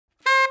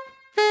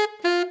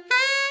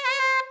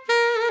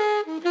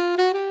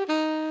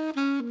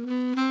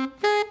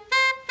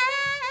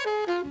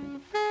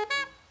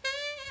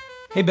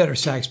Hey,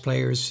 BetterSax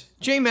players,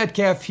 Jay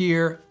Metcalf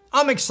here.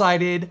 I'm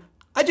excited.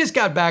 I just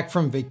got back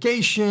from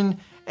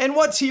vacation, and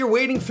what's here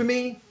waiting for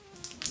me?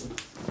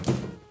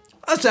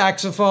 A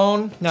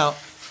saxophone. Now,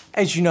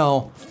 as you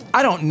know,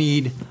 I don't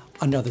need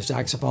another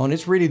saxophone.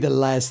 It's really the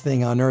last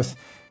thing on earth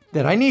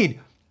that I need.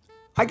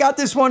 I got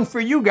this one for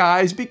you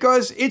guys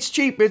because it's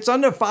cheap. It's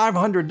under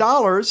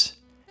 $500,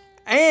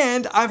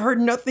 and I've heard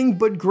nothing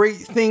but great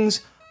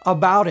things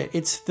about it.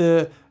 It's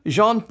the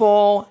Jean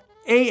Paul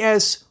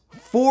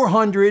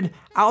AS400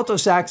 Alto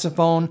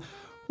Saxophone.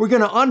 We're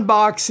gonna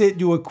unbox it,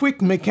 do a quick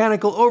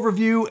mechanical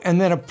overview, and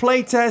then a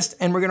play test,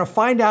 and we're gonna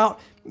find out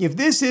if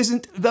this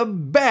isn't the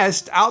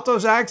best alto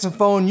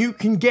saxophone you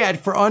can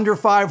get for under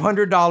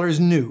 $500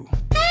 new.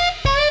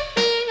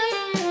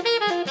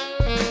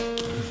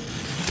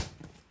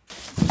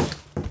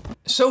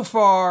 So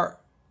far,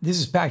 this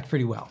is packed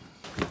pretty well.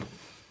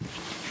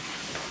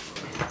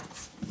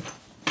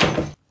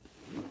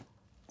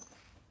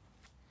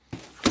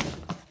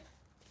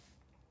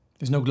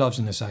 There's no gloves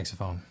in the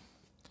saxophone.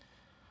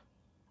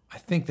 I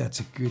think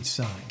that's a good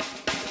sign.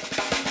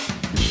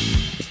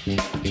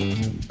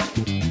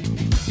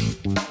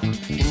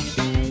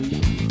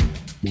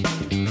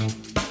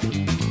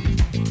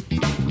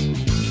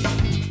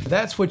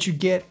 That's what you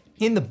get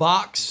in the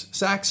box: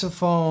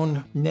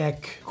 saxophone,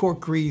 neck, cork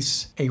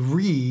grease, a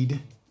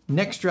reed,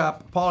 neck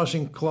strap,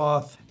 polishing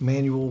cloth,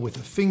 manual with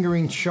a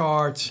fingering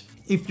chart.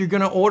 If you're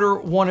gonna order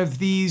one of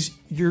these,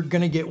 you're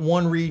gonna get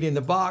one reed in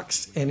the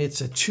box, and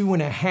it's a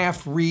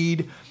 2.5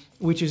 reed,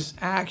 which is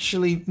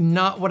actually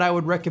not what I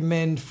would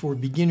recommend for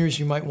beginners.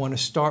 You might wanna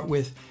start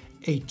with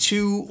a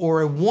 2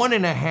 or a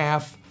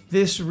 1.5.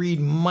 This reed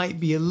might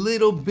be a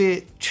little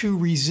bit too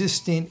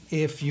resistant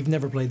if you've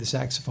never played the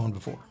saxophone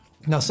before.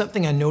 Now,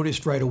 something I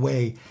noticed right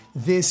away,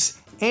 this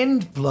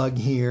end plug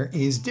here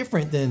is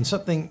different than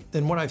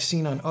what I've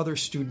seen on other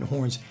student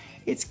horns.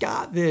 It's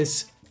got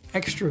this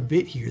extra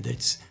bit here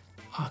that's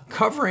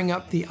covering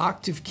up the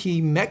octave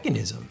key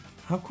mechanism.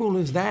 How cool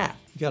is that?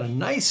 You got a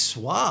nice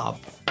swab.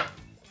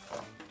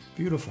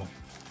 Beautiful,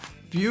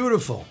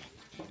 beautiful.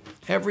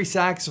 Every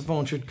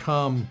saxophone should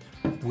come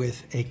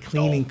with a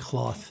cleaning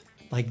cloth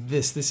like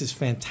this. This is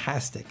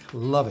fantastic,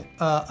 love it.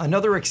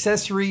 Another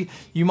accessory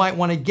you might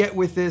wanna get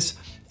with this,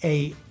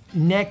 a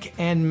neck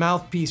and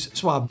mouthpiece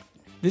swab.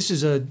 This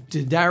is a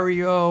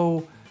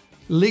D'Addario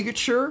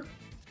ligature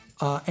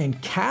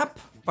and cap.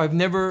 I've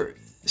never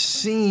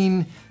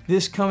seen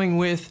this coming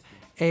with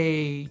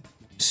a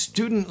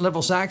student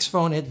level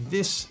saxophone at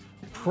this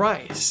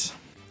price.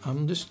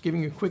 I'm just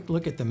giving you a quick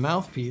look at the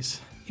mouthpiece.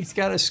 It's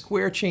got a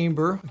square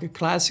chamber, like a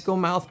classical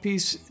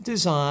mouthpiece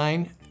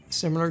design,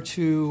 similar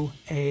to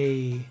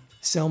a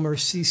Selmer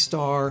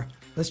C-Star.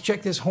 Let's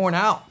check this horn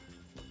out.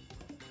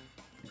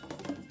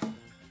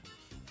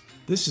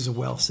 This is a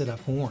well set up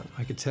horn,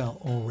 I could tell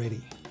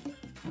already.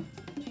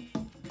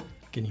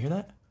 Can you hear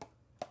that?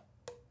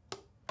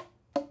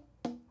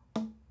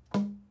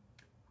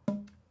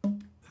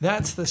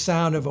 That's the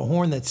sound of a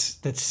horn that's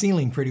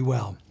sealing pretty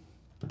well.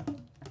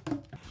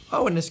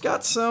 Oh, and it's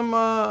got some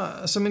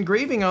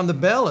engraving on the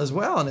bell as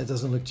well, and it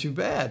doesn't look too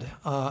bad.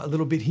 A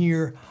little bit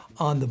here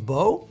on the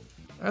bow.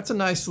 That's a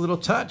nice little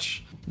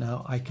touch.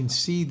 Now I can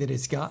see that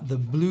it's got the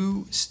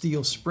blue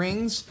steel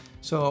springs,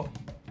 so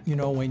you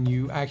know when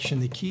you action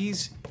the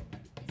keys,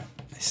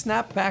 they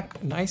snap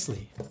back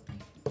nicely.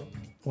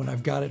 When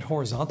I've got it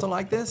horizontal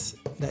like this,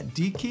 that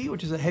D key,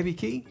 which is a heavy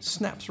key,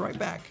 snaps right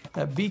back.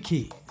 That B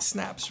key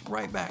snaps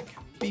right back.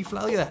 B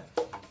flat, look at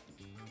that.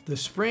 The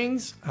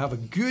springs have a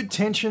good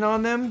tension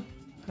on them,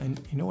 and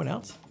you know what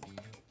else?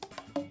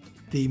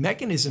 The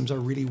mechanisms are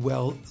really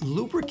well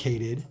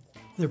lubricated.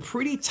 They're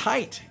pretty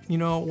tight. You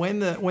know, when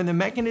the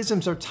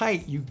mechanisms are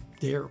tight,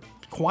 they're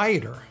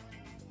quieter.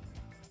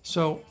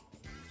 So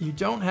you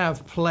don't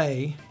have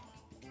play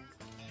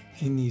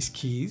in these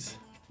keys.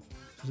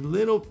 There's a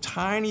little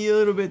tiny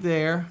little bit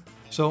there.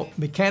 So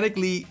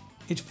mechanically,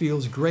 it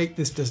feels great.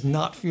 This does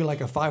not feel like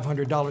a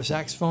 $500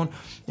 saxophone,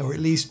 or at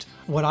least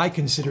what I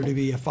consider to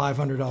be a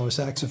 $500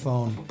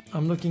 saxophone.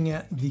 I'm looking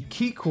at the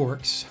key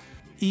corks,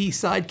 E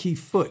side key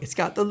foot. It's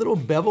got the little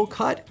bevel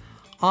cut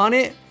on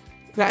it.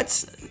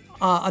 That's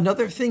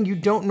another thing you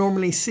don't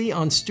normally see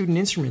on student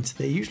instruments.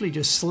 They usually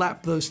just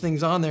slap those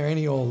things on there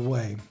any old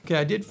way. Okay,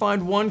 I did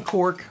find one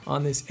cork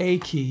on this A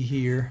key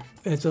here.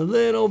 It's a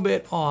little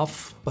bit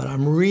off, but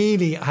I'm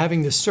really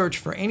having to search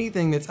for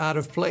anything that's out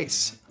of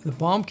place. The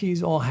bomb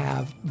keys all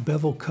have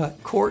bevel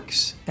cut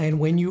corks, and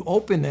when you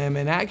open them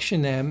and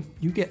action them,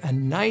 you get a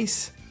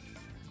nice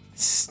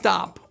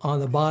stop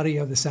on the body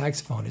of the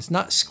saxophone. It's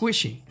not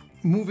squishy.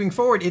 Moving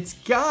forward, it's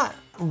got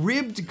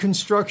ribbed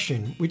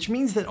construction, which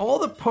means that all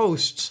the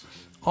posts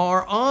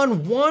are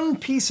on one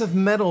piece of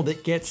metal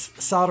that gets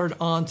soldered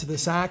onto the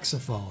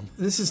saxophone.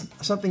 This is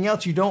something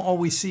else you don't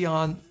always see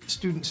on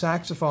student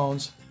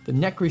saxophones. The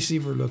neck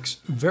receiver looks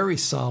very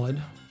solid.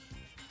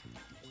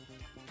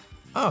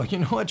 Oh, you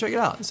know what? Check it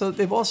out. So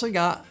they've also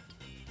got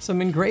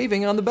some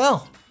engraving on the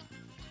bell.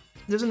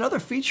 There's another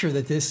feature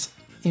that this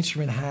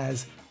instrument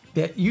has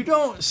that you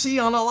don't see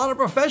on a lot of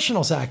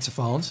professional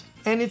saxophones.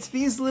 And it's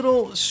these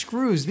little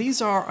screws.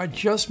 These are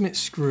adjustment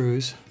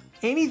screws.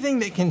 Anything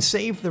that can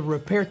save the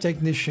repair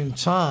technician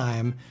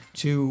time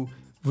to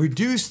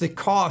reduce the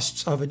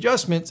costs of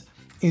adjustments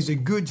is a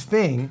good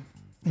thing.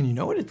 And you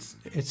know what?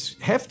 It's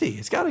hefty.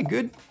 It's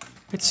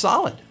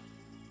solid.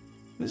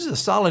 This is a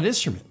solid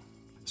instrument.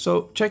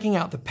 So checking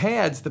out the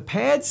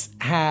pads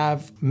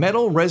have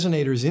metal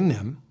resonators in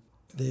them.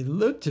 They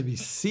look to be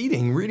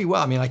seating really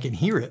well. I mean, I can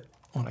hear it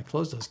when I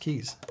close those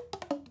keys.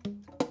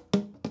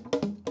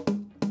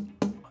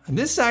 And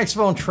this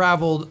saxophone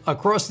traveled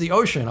across the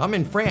ocean. I'm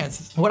in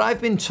France. What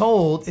I've been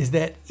told is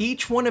that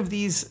each one of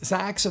these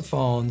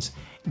saxophones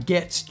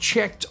gets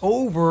checked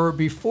over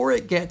before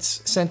it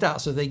gets sent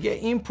out. So they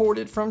get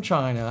imported from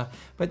China,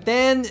 but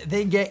then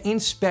they get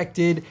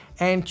inspected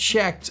and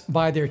checked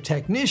by their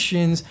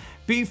technicians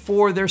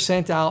before they're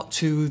sent out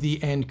to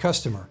the end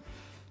customer.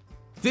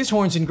 This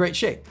horn's in great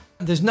shape.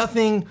 There's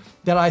nothing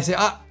that I say,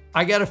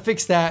 I gotta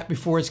fix that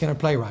before it's gonna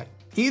play right.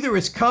 Either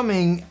it's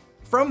coming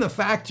from the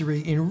factory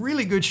in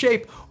really good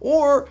shape,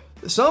 or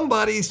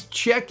somebody's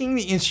checking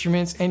the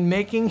instruments and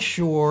making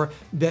sure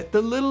that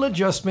the little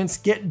adjustments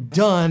get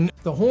done.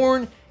 The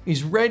horn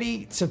is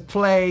ready to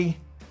play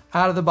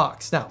out of the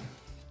box. Now,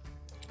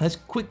 let's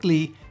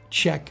quickly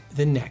check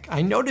the neck.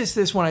 I noticed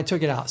this when I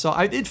took it out. So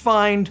I did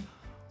find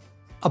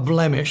a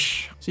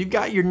blemish. So you've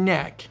got your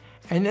neck,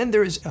 and then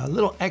there's a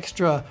little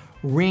extra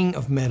ring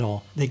of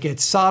metal that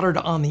gets soldered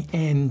on the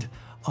end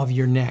of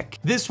your neck.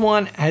 This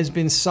one has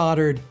been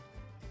soldered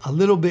a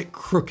little bit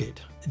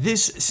crooked.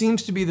 This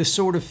seems to be the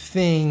sort of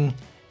thing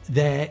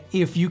that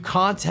if you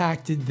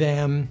contacted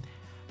them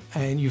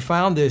and you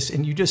found this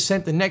and you just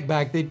sent the neck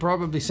back, they'd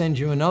probably send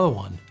you another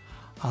one.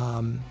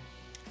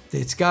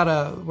 It's got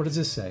a, what does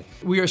this say?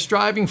 We are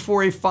striving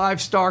for a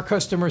 5-star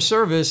customer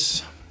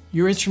service.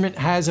 Your instrument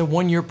has a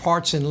 1-year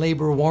parts and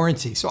labor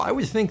warranty. So I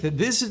would think that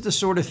this is the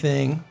sort of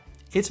thing,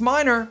 it's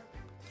minor.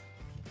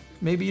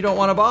 Maybe you don't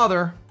want to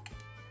bother,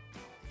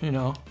 you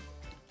know.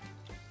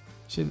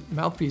 See, the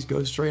mouthpiece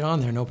goes straight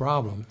on there, no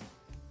problem.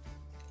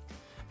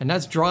 And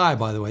that's dry,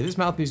 by the way. This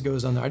mouthpiece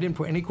goes on there. I didn't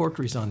put any cork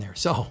grease on there.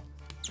 So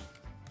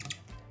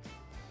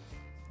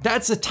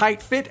that's a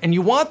tight fit, and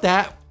you want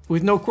that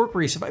with no cork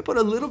grease. If I put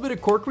a little bit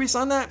of cork grease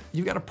on that,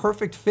 you've got a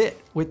perfect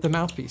fit with the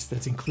mouthpiece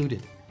that's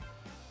included.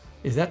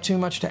 Is that too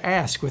much to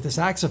ask with a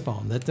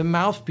saxophone, that the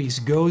mouthpiece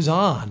goes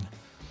on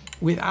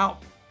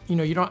without, you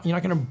know, you're not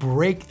gonna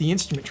break the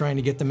instrument trying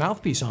to get the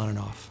mouthpiece on and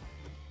off.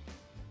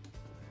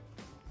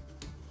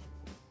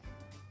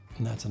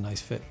 And that's a nice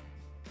fit.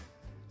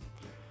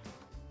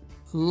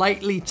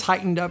 Lightly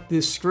tightened up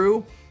this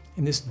screw,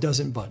 and this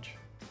doesn't budge.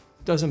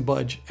 Doesn't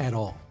budge at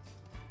all.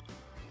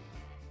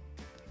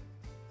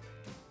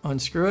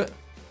 Unscrew it,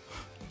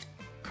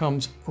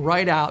 comes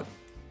right out.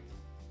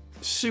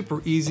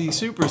 Super easy,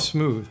 super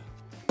smooth.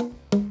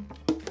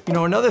 You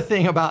know, another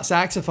thing about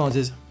saxophones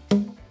is,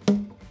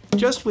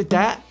 just with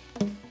that,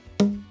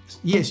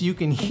 yes, you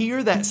can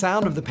hear that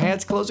sound of the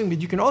pads closing,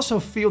 but you can also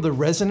feel the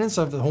resonance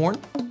of the horn,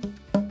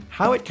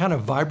 how it kind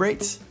of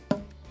vibrates.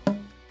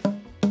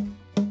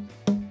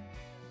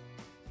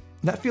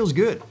 That feels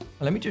good.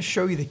 Let me just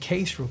show you the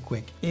case real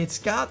quick. It's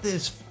got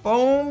this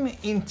foam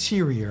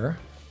interior,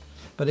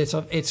 but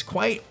it's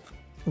quite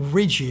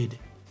rigid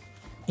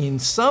in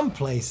some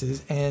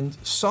places and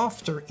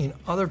softer in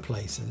other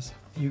places.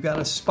 You got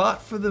a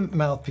spot for the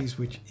mouthpiece,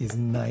 which is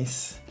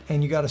nice.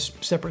 And you got a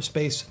separate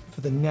space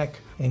for the neck.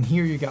 And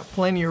here you got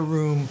plenty of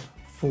room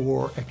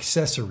for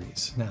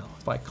accessories. Now,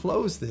 if I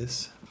close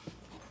this,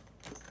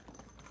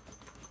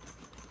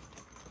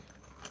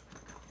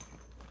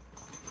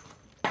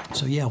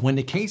 so yeah, when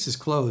the case is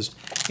closed,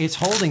 it's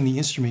holding the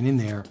instrument in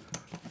there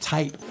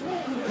tight.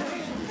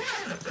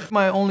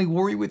 My only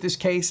worry with this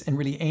case, and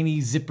really any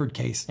zippered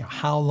case, you know,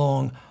 how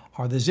long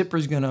are the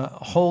zippers gonna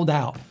hold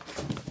out?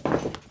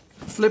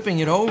 Flipping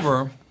it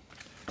over,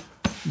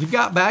 you've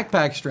got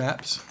backpack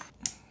straps,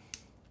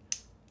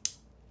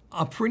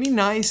 a pretty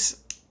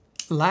nice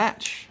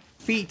latch,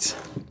 feet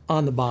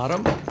on the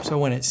bottom, so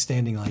when it's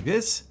standing like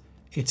this,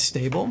 it's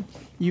stable.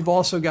 You've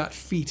also got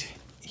feet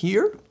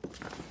here,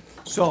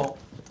 so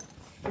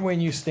when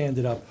you stand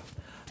it up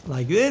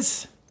like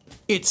this,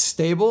 it's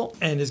stable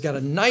and it's got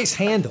a nice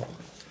handle.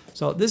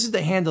 So this is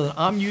the handle that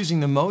I'm using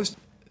the most.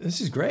 This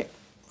is great.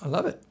 I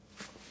love it.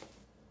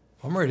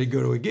 I'm ready to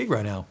go to a gig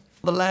right now.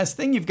 The last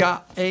thing, you've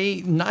got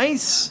a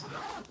nice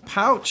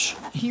pouch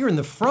here in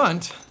the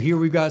front. Here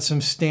we've got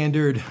some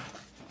standard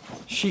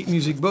sheet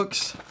music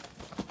books,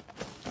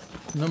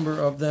 a number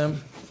of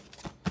them.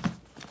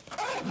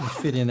 They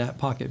fit in that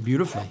pocket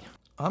beautifully.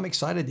 I'm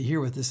excited to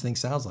hear what this thing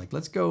sounds like.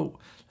 Let's go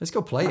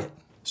play it.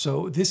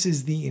 So this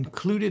is the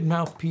included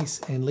mouthpiece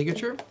and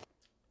ligature.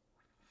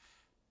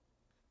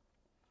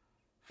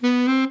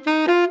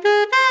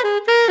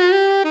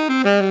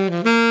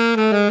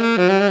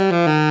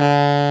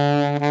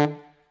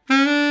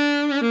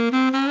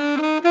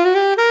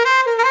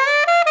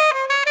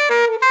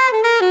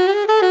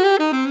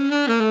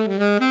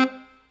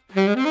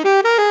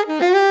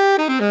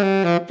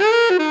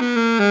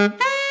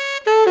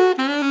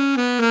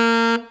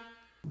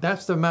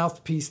 that's the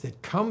mouthpiece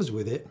that comes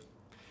with it.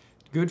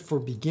 Good for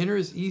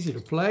beginners, easy to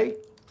play.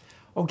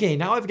 Okay,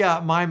 now I've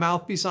got my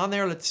mouthpiece on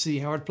there. Let's see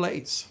how it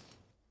plays.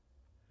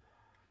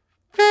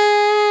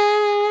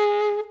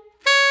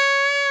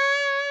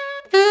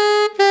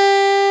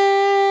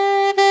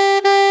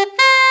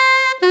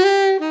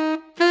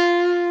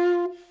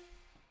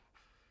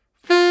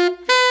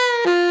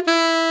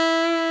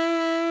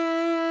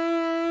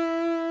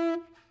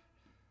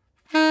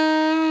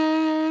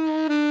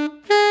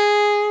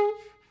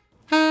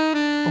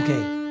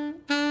 Okay,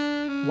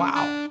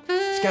 wow,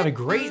 it's got a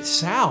great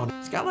sound.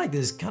 It's got like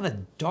this kind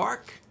of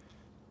dark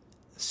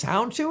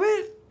sound to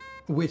it,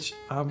 which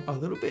I'm a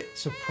little bit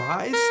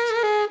surprised.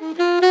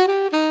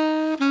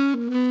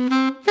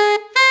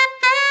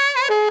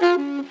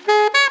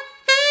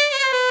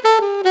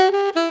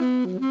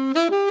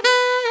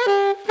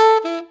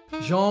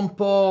 Jean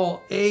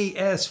Paul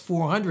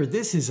AS400.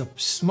 This is a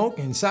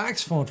smoking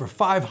saxophone for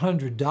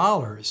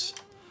 $500.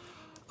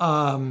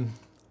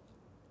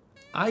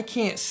 I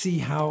can't see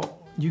how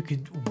you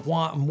could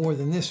want more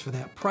than this for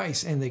that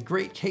price, and the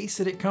great case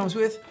that it comes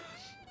with.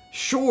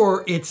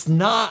 Sure, it's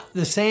not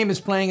the same as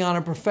playing on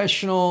a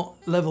professional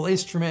level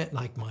instrument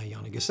like my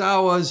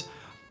Yanagisawa's,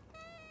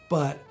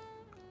 but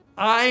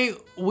I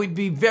would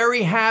be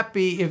very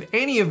happy if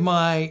any of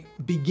my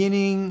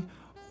beginning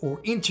or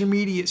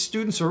intermediate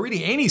students, or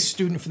really any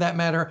student for that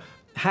matter,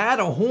 had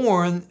a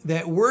horn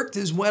that worked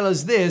as well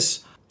as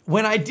this.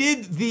 When I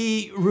did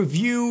the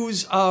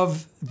reviews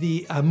of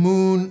the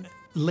Moon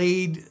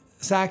laid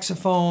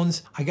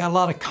saxophones, I got a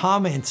lot of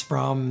comments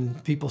from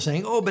people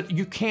saying, oh, but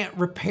you can't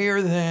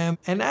repair them.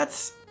 And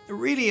that's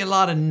really a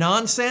lot of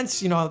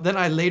nonsense. You know, then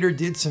I later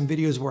did some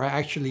videos where I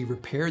actually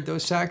repaired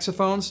those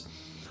saxophones.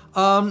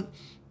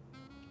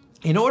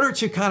 In order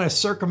to kind of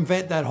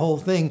circumvent that whole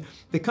thing,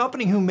 the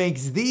company who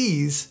makes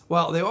these,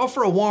 well, they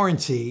offer a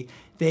warranty.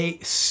 They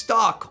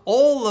stock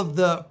all of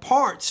the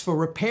parts for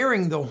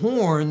repairing the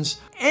horns,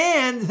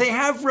 and they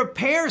have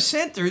repair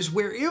centers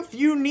where if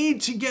you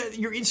need to get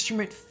your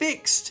instrument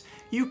fixed,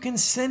 you can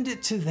send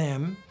it to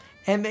them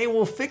and they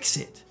will fix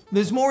it.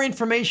 There's more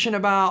information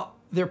about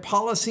their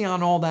policy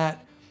on all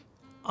that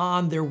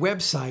on their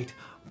website,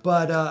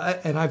 but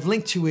and I've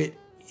linked to it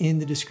in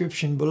the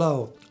description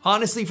below.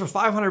 Honestly, for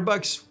 500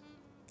 bucks,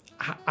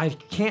 I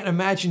can't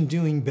imagine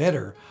doing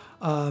better.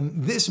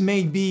 This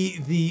may be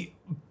the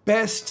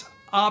best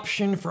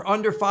option for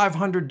under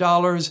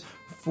 $500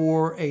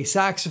 for a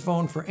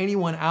saxophone for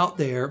anyone out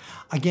there.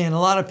 Again, a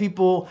lot of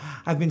people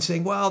have been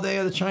saying, well,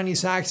 the Chinese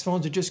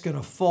saxophones are just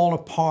gonna fall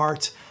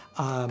apart.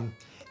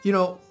 You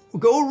know,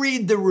 go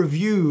read the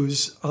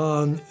reviews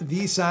on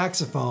these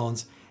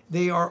saxophones.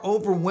 They are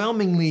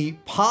overwhelmingly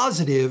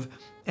positive,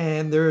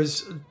 and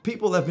there's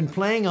people that have been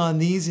playing on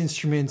these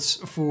instruments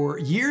for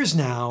years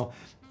now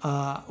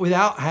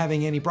without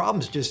having any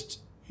problems, just,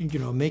 you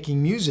know,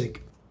 making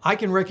music. I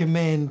can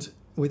recommend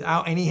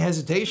without any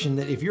hesitation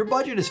that if your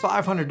budget is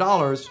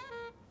 $500,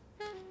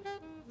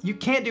 you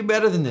can't do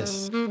better than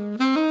this.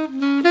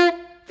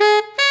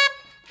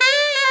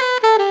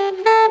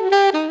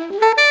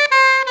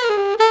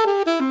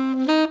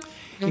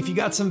 If you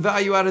got some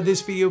value out of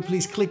this video,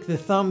 please click the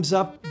thumbs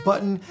up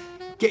button.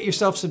 Get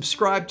yourself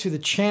subscribed to the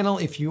channel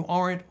if you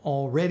aren't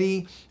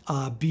already.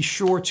 Be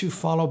sure to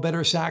follow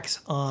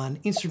BetterSax on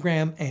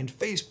Instagram and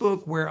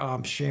Facebook, where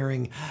I'm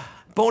sharing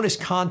bonus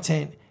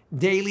content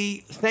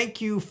daily.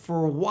 Thank you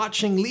for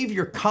watching. Leave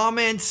your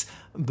comments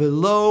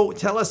below.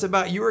 Tell us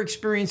about your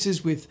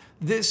experiences with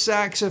this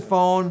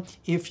saxophone.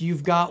 If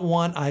you've got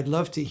one, I'd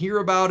love to hear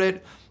about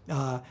it.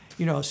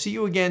 You know, see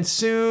you again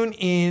soon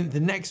in the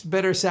next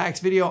BetterSax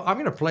video. I'm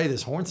gonna play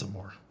this horn some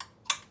more.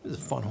 This is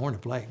a fun horn to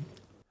play.